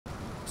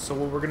So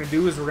what we're gonna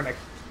do is we're gonna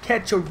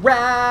catch a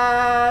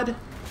ride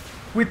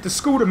with the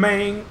scooter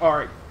man.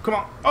 Alright, come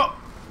on.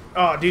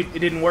 Oh, dude, it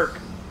didn't work.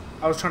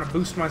 I was trying to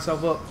boost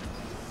myself up.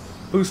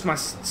 Boost my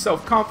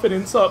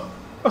self-confidence up.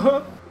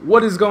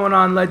 What is going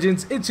on,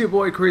 legends? It's your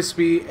boy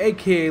Crispy,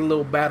 aka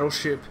Lil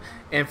Battleship.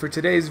 And for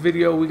today's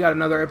video, we got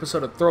another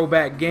episode of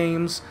Throwback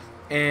Games.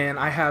 And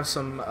I have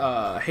some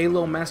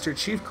Halo Master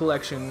Chief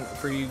Collection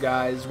for you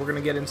guys. We're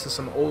gonna get into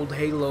some old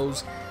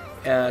Halos,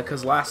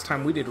 because last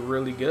time we did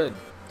really good.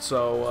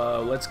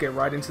 So let's get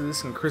right into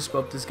this and crisp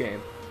up this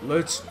game.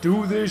 Let's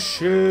do this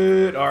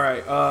shit.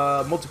 Alright,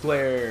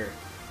 multiplayer.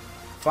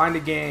 Find a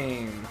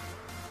game.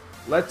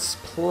 Let's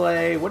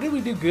play. What did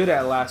we do good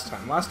at last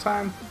time? Last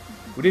time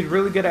we did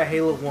really good at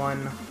Halo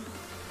 1.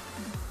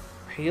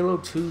 Halo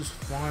 2's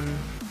fun.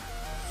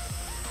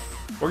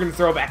 We're gonna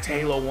throw back to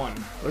Halo 1.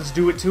 Let's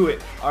do it to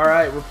it.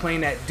 Alright, we're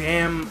playing at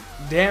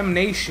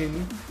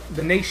Damnation,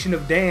 the Nation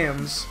of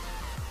Dams.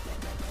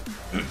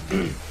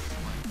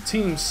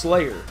 Team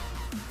Slayer.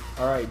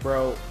 Alright,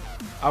 bro.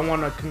 I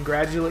want to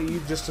congratulate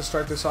you just to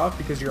start this off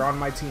because you're on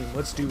my team.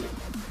 Let's do it.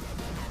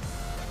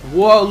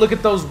 Whoa, look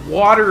at those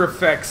water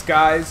effects,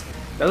 guys.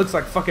 That looks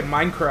like fucking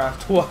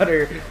Minecraft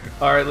water.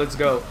 Alright, let's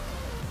go.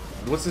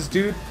 What's this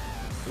dude?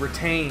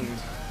 Retained.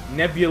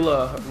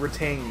 Nebula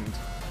retained.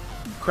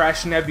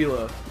 Crash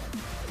Nebula.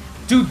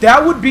 Dude,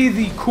 that would be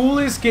the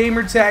coolest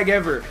gamer tag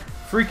ever.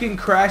 Freaking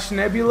Crash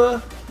Nebula.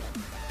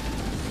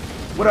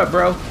 What up,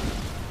 bro?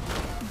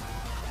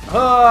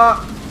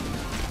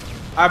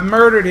 I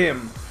murdered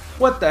him.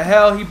 What the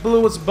hell? He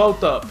blew us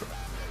both up.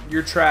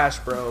 You're trash,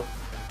 bro.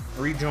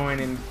 Rejoin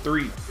in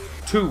 3,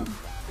 2,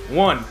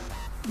 1.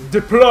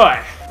 Deploy.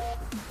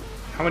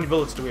 How many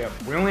bullets do we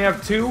have? We only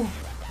have 2.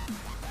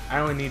 I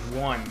only need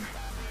 1.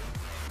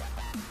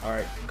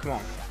 Alright, come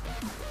on.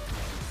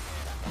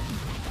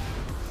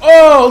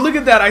 Oh, look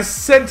at that. I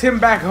sent him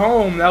back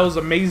home. That was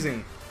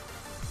amazing.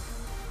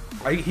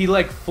 He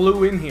like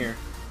flew in here.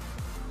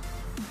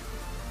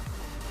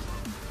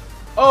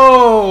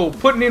 Oh,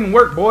 putting in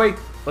work, boy.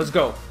 Let's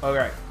go.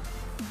 Alright.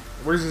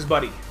 Where's his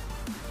buddy?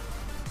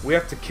 We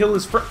have to kill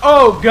his friend.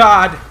 Oh,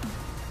 God.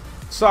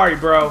 Sorry,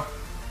 bro.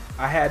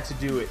 I had to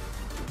do it.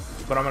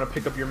 But I'm going to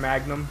pick up your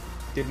Magnum.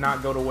 Did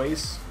not go to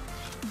waste.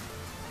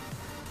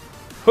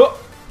 Huh.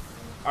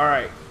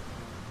 Alright.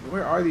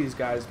 Where are these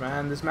guys,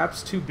 man? This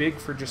map's too big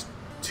for just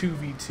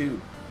 2v2.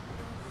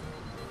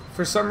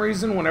 For some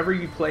reason, whenever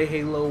you play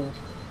Halo...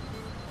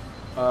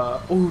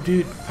 oh,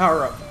 dude.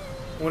 Power up.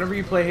 Whenever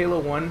you play Halo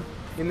 1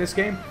 in this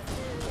game,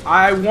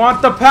 I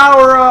want the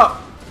power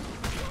up!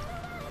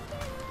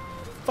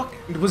 Fuck.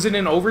 Was it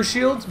an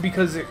overshield?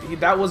 Because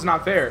that was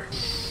not fair.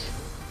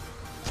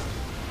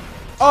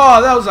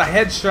 Oh, that was a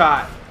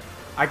headshot.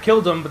 I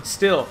killed him, but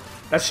still.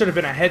 That should have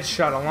been a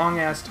headshot a long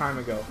ass time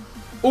ago.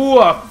 Ooh,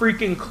 a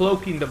freaking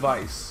cloaking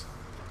device.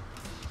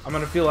 I'm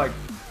gonna feel like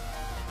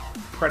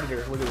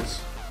Predator. Look at this.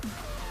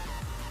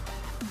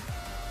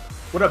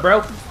 What up,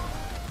 bro?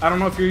 I don't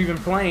know if you're even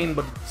playing,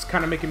 but it's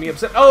kind of making me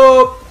upset.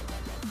 Oh!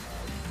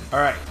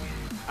 Alright.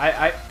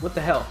 What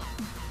the hell?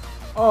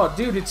 Oh,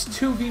 dude, it's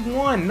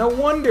 2v1. No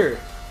wonder.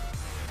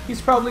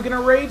 He's probably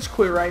gonna rage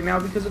quit right now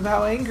because of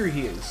how angry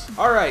he is.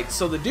 Alright,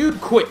 so the dude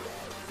quit.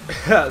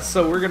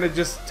 So we're gonna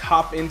just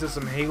hop into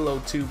some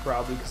Halo 2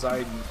 probably, because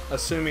I'm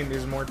assuming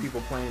there's more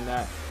people playing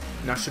that.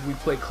 Now, should we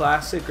play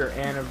Classic or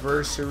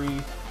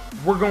Anniversary?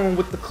 We're going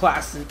with the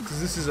Classic,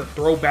 because this is a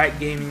throwback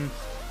gaming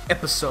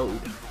episode.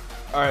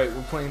 Alright,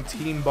 we're playing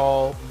Team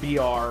Ball,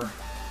 BR,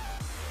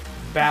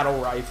 Battle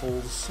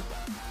Rifles,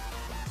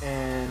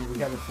 and we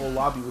have a full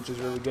lobby, which is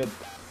really good.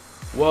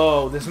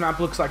 Whoa, this map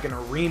looks like an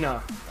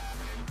arena.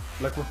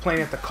 Like we're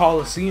playing at the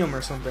Coliseum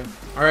or something.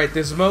 Alright,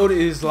 this mode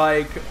is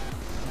like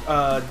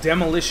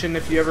Demolition,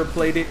 if you ever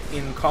played it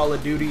in Call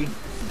of Duty.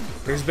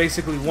 There's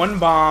basically one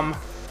bomb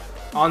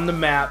on the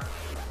map,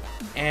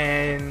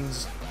 and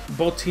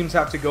both teams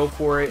have to go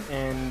for it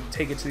and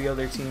take it to the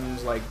other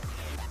team's, like,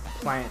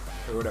 plant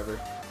or whatever.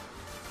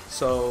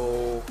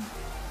 So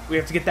we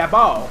have to get that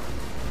ball.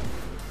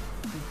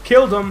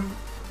 Killed him.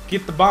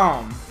 Get the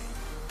bomb.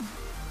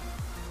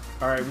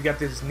 Alright, we got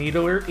this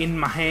needler in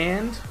my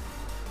hand.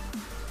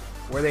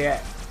 Where they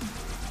at?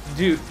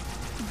 Dude,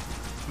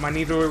 my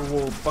needler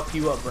will fuck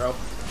you up, bro.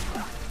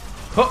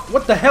 Huh,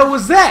 what the hell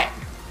was that?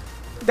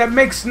 That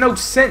makes no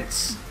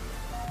sense.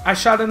 I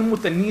shot at him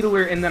with the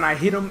needler and then I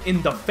hit him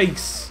in the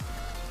face.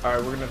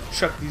 Alright, we're gonna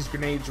chuck these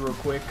grenades real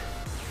quick.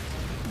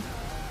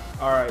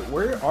 Alright,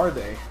 where are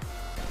they?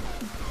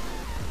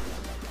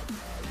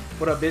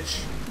 What up,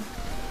 bitch?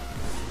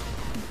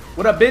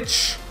 What up,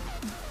 bitch?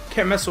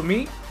 Can't mess with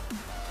me.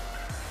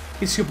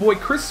 It's your boy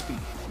Crispy.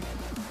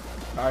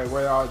 Alright,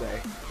 where are they?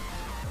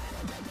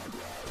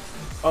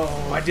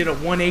 Oh, I did a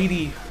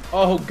 180.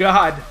 Oh,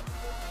 God.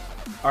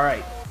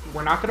 Alright,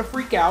 we're not going to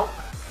freak out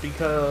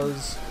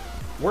because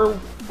we're...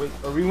 Wait,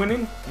 are we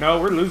winning?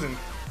 No, we're losing.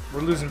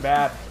 We're losing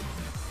bad.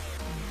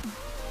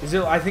 Is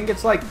it... I think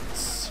it's like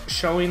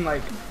showing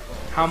like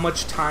how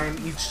much time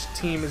each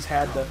team has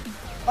had to...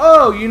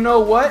 Oh, you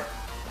know what?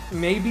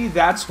 Maybe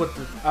that's what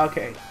the...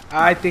 Okay,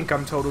 I think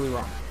I'm totally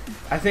wrong.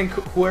 I think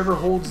whoever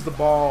holds the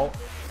ball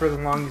for the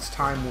longest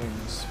time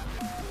wins.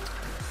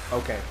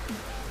 Okay.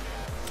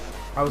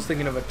 I was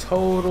thinking of a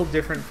total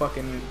different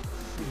fucking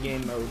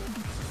game mode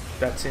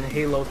that's in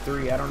Halo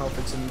 3. I don't know if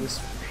it's in this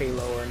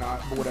Halo or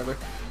not, but whatever.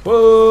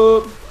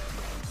 Whoa!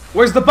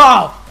 Where's the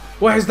ball?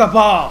 Where's the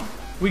ball?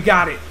 We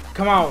got it.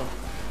 Come on.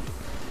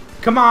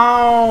 Come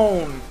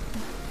on!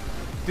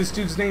 This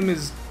dude's name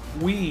is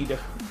Weed.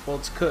 Well,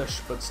 it's Kush,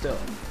 but still.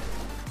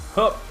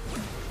 Hup.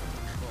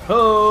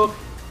 Hup.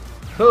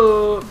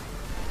 Hup.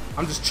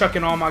 I'm just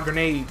chucking all my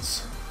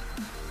grenades.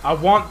 I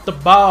want the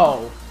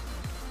ball.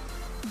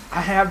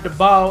 I have the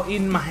ball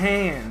in my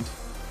hand.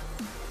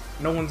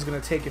 No one's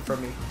gonna take it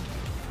from me.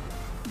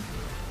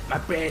 My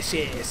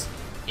precious.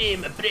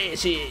 My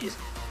precious.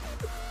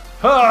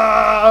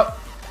 Ah!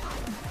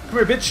 Come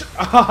here, bitch.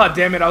 Ah,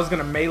 damn it. I was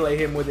gonna melee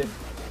him with it.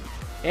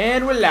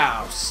 And we're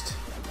lost.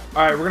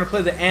 Alright, we're gonna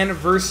play the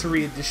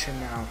Anniversary Edition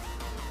now.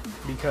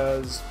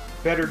 Because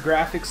better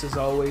graphics is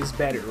always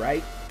better,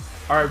 right?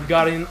 Alright, we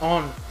got in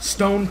on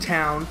Stone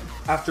Town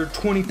after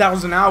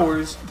 20,000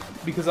 hours.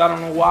 Because I don't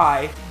know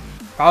why.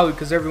 Probably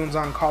because everyone's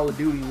on Call of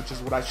Duty, which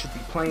is what I should be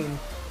playing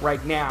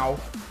right now.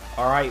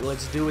 Alright,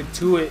 let's do it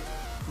to it.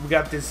 We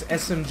got this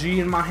SMG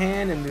in my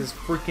hand and this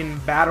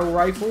freaking battle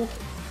rifle.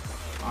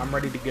 I'm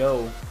ready to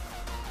go.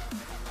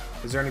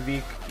 Is there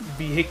any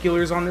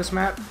vehiculars on this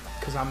map?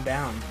 Because I'm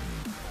down.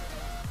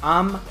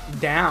 I'm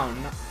down.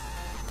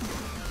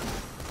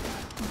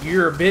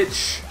 You're a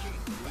bitch.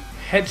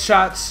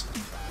 Headshots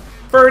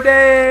for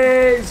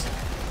days.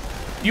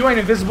 You ain't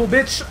invisible,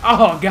 bitch.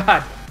 Oh,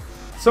 God.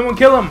 Someone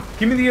kill him.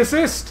 Give me the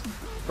assist.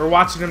 We're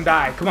watching him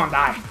die. Come on,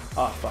 die.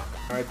 Oh, fuck.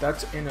 Alright,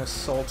 that's an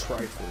assault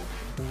rifle.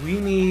 We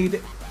need...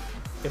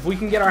 If we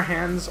can get our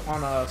hands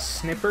on a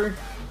snipper,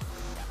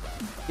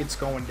 it's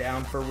going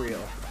down for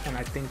real. And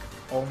I think...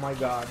 Oh, my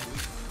God.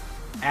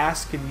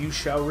 Ask and you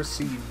shall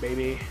receive,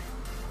 baby.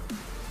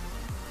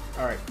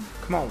 Alright,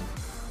 come on.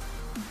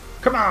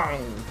 Come on!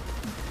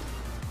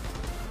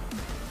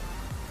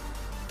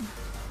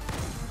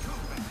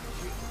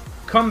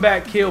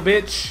 Comeback kill,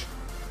 bitch!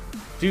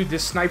 Dude,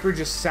 this sniper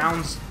just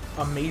sounds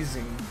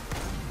amazing.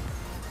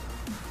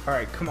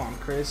 Alright, come on,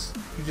 Chris.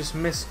 You just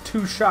missed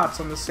 2 shots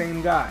on the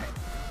same guy.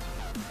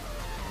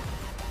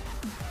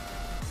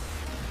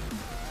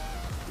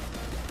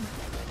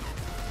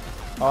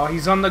 Oh,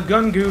 he's on the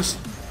gun goose.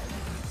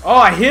 Oh,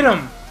 I hit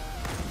him!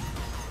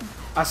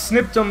 I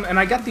snipped him and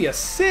I got the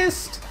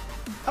assist?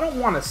 I don't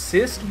want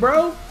assist,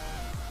 bro.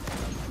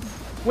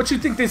 What you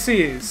think this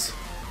is?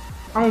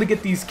 I only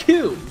get these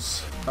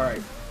kills.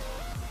 Alright.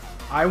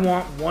 I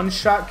want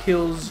one-shot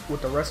kills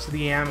with the rest of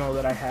the ammo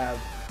that I have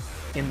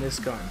in this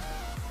gun.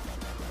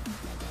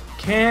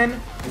 Can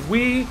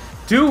we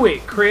do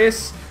it,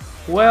 Chris?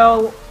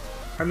 Well,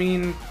 I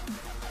mean...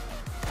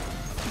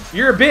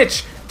 You're a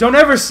bitch! Don't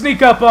ever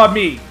sneak up on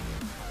me!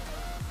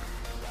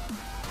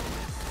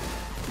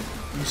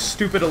 You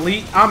stupid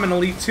elite. I'm an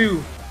elite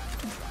too.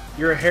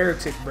 You're a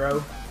heretic,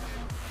 bro.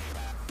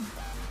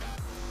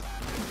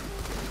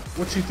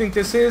 What you think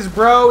this is,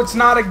 bro? It's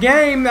not a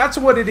game. That's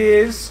what it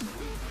is.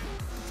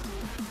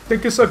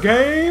 Think it's a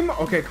game?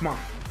 Okay, come on.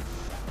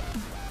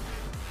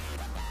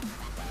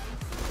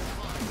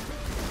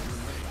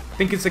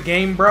 Think it's a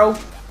game, bro?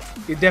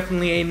 It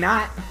definitely ain't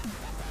not.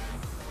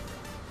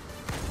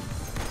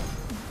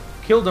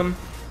 Killed him.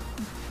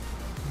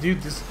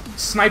 Dude, this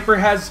sniper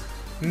has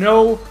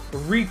no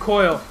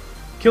recoil.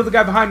 Kill the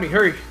guy behind me.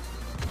 Hurry.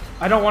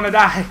 I don't want to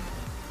die.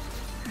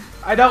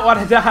 I don't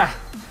want to die.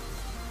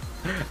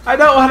 I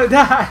don't want to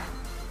die.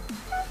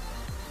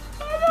 I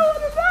don't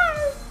want to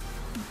die.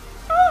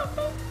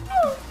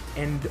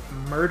 And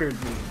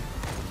murdered me.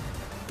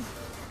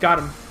 Got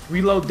him.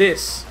 Reload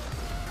this.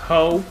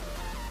 Ho.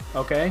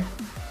 Okay.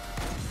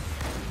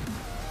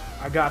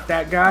 I got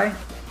that guy.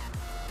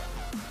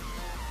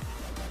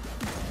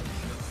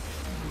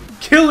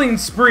 Killing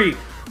spree.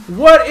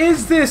 What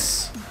is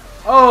this?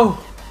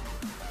 Oh.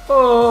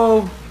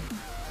 Oh.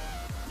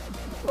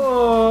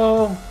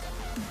 Oh.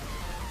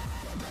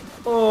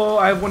 Oh,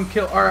 I have one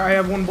kill. Or I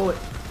have one bullet.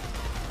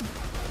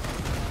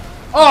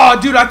 Oh,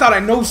 dude, I thought I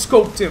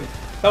no-scoped him.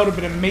 That would have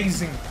been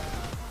amazing.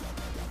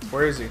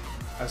 Where is he?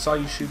 I saw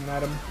you shooting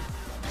at him.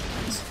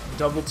 Let's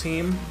double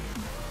team.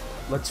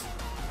 Let's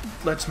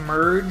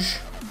merge.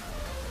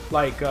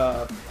 Like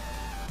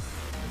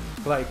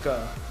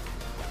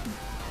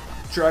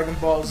Dragon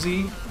Ball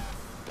Z.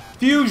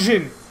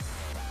 Fusion!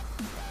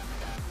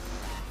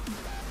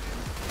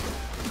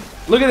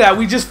 Look at that,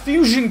 we just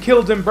fusion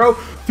killed him, bro.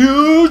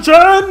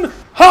 Fusion!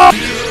 Ha!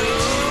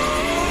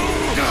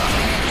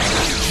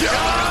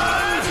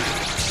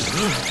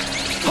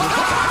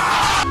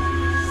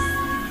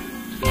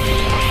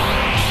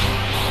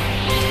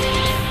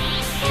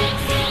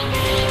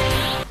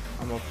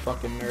 I'm a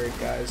fucking nerd,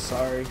 guys,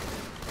 sorry.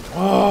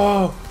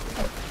 Oh!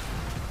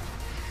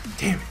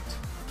 Damn it.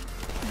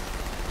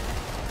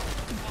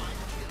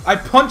 I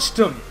punched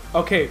him!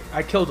 Okay,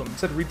 I killed him. It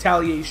said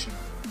retaliation.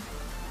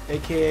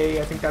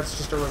 AKA, I think that's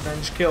just a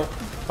revenge kill.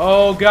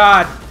 Oh,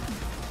 God.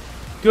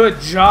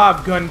 Good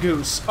job, Gun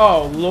Goose.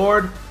 Oh,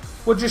 Lord.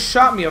 What just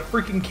shot me? A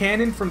freaking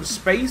cannon from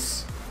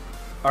space?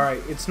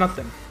 Alright, it's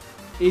nothing.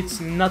 It's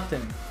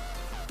nothing.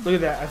 Look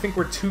at that. I think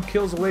we're 2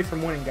 kills away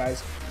from winning,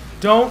 guys.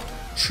 Don't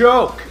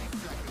choke.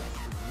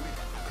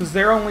 Because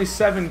they're only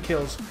 7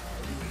 kills.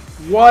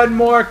 1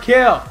 more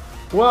kill.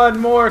 1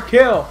 more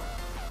kill.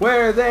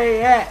 Where are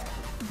they at?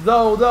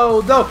 Though.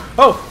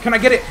 Oh, can I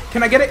get it?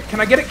 Can I get it?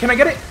 Can I get it? Can I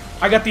get it?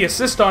 I got the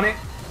assist on it.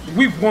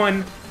 We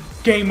won.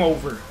 Game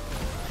over.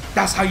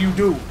 That's how you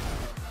do.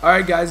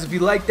 Alright guys, if you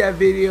liked that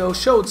video,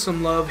 show it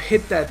some love,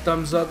 hit that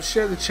thumbs up,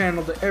 share the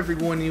channel to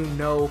everyone you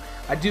know.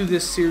 I do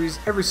this series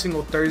every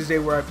single Thursday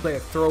where I play a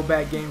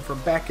throwback game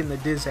from back in the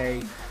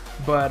Disney.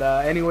 But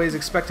anyways,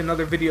 expect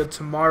another video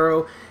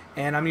tomorrow.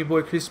 And I'm your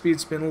boy Crispy.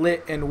 It's been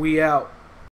lit, and we out.